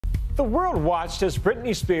The world watched as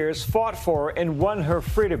Britney Spears fought for and won her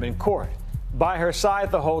freedom in court. By her side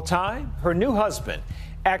the whole time, her new husband,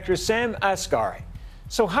 actor Sam Asghari.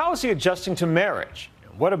 So how is he adjusting to marriage?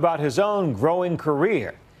 What about his own growing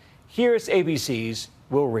career? Here's ABC's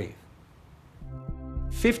Will Reeve.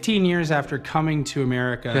 15 years after coming to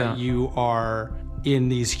America, you are in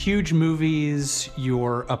these huge movies,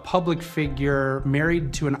 you're a public figure,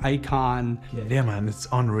 married to an icon. Yeah, man, it's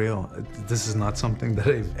unreal. This is not something that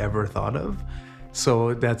I've ever thought of.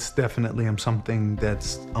 So that's definitely something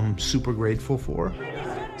I'm super grateful for.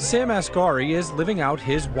 Sam Asghari is living out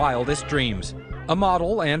his wildest dreams. A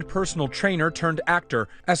model and personal trainer turned actor,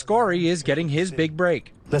 Asghari is getting his big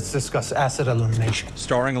break. Let's discuss acid elimination.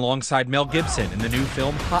 Starring alongside Mel Gibson in the new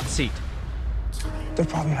film Hot Seat. They're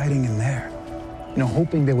probably hiding in there,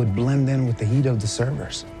 hoping they would blend in with the heat of the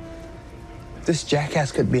servers. This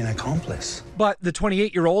jackass could be an accomplice. But the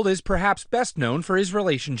 28-year-old is perhaps best known for his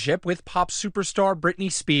relationship with pop superstar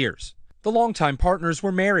Britney Spears. The longtime partners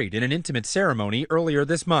were married in an intimate ceremony earlier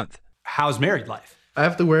this month. How's married life? I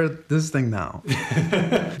have to wear this thing now.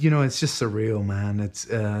 It's just surreal, man.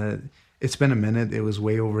 It's been a minute. It was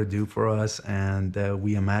way overdue for us, and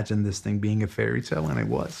we imagined this thing being a fairy tale, and it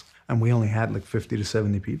was. And we only had like 50 to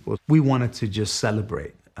 70 people. We wanted to just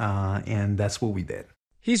celebrate, and that's what we did.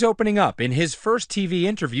 He's opening up in his first TV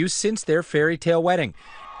interview since their fairy tale wedding,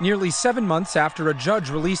 nearly 7 months after a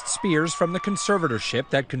judge released Spears from the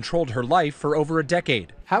conservatorship that controlled her life for over a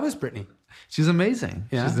decade. How is Britney? She's amazing.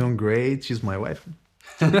 Yeah? She's doing great. She's my wife.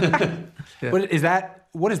 Yeah. What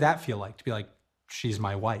does that feel like, to be like, she's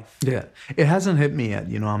my wife? Yeah, it hasn't hit me yet.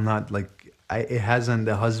 I'm not like,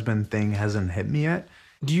 the husband thing hasn't hit me yet.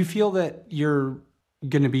 Do you feel that you're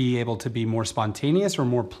going to be able to be more spontaneous or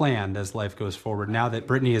more planned as life goes forward now that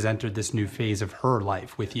Britney has entered this new phase of her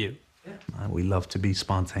life with you? We love to be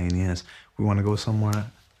spontaneous. We want to go somewhere,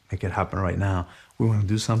 make it happen right now. We want to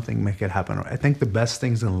do something, make it happen. I think the best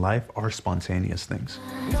things in life are spontaneous things.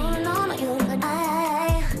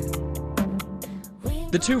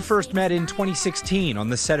 The two first met in 2016 on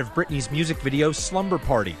the set of Britney's music video Slumber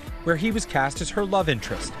Party, where he was cast as her love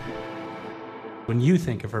interest. When you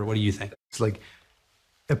think of her, what do you think? It's like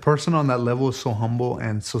a person on that level is so humble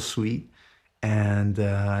and so sweet, and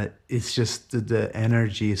it's just the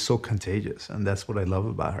energy is so contagious, and that's what I love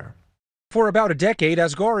about her. For about a decade,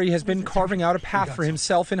 Asghari has been carving out a path for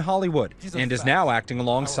himself in Hollywood and is now acting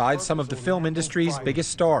alongside some of the film industry's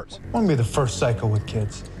biggest stars. I want to be the first psycho with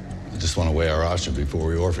kids. I just want to weigh our options before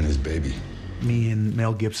we orphan his baby. Me and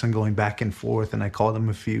Mel Gibson going back and forth, and I called him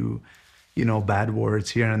a few, bad words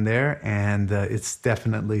here and there, and it's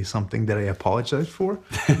definitely something that I apologize for.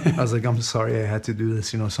 I was like, I'm sorry I had to do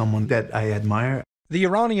this, someone that I admire. The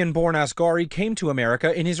Iranian-born Asghari came to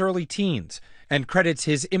America in his early teens and credits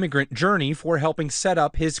his immigrant journey for helping set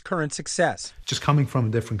up his current success. Just coming from a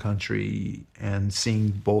different country and seeing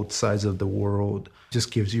both sides of the world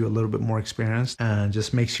just gives you a little bit more experience and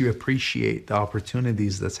just makes you appreciate the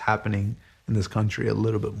opportunities that's happening in this country a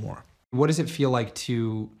little bit more. What does it feel like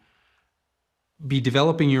to be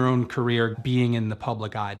developing your own career, being in the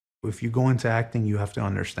public eye? If you go into acting, you have to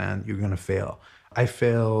understand you're going to fail. I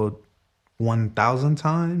failed 1,000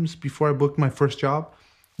 times before I booked my first job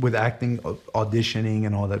with acting, auditioning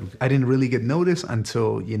and all that. I didn't really get noticed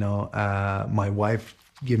until, my wife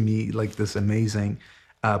gave me like this amazing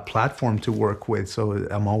platform to work with. So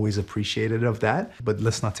I'm always appreciative of that. But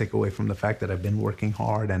let's not take away from the fact that I've been working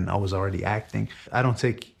hard and I was already acting. I don't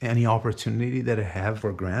take any opportunity that I have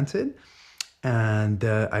for granted. And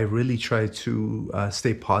I really try to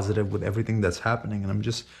stay positive with everything that's happening. And I'm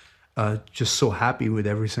just so happy with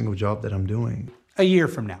every single job that I'm doing. A year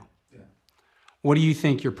from now, what do you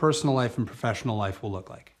think your personal life and professional life will look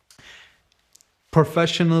like?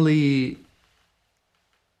 Professionally,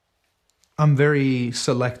 I'm very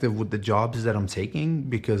selective with the jobs that I'm taking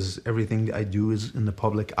because everything I do is in the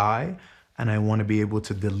public eye, and I want to be able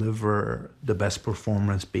to deliver the best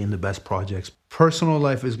performance, be in the best projects. Personal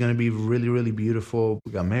life is going to be really, really beautiful.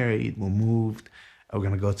 We got married, we moved, we're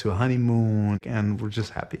going to go to a honeymoon, and we're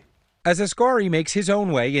just happy. As Asghari makes his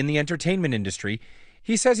own way in the entertainment industry,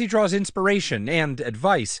 he says he draws inspiration and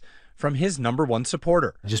advice from his #1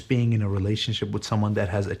 supporter. Just being in a relationship with someone that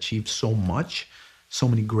has achieved so much, so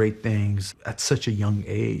many great things at such a young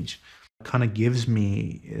age, kind of gives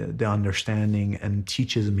me the understanding and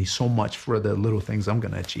teaches me so much for the little things I'm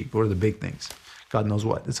going to achieve or the big things. God knows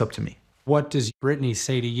what. It's up to me. What does Britney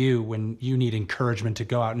say to you when you need encouragement to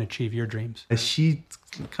go out and achieve your dreams? She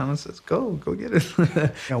kind of says, go get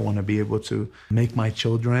it. I want to be able to make my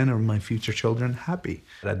children or my future children happy.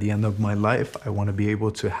 At the end of my life, I want to be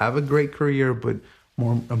able to have a great career, but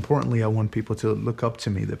More importantly, I want people to look up to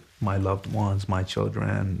me, my loved ones, my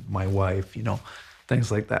children, my wife,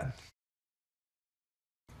 things like that.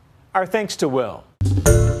 Our thanks to Will.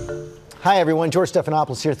 Hi, everyone. George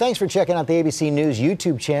Stephanopoulos here. Thanks for checking out the ABC News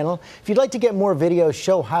YouTube channel. If you'd like to get more videos,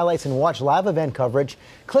 show highlights, and watch live event coverage,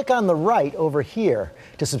 click on the right over here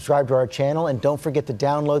to subscribe to our channel. And don't forget to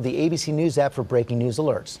download the ABC News app for breaking news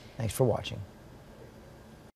alerts. Thanks for watching.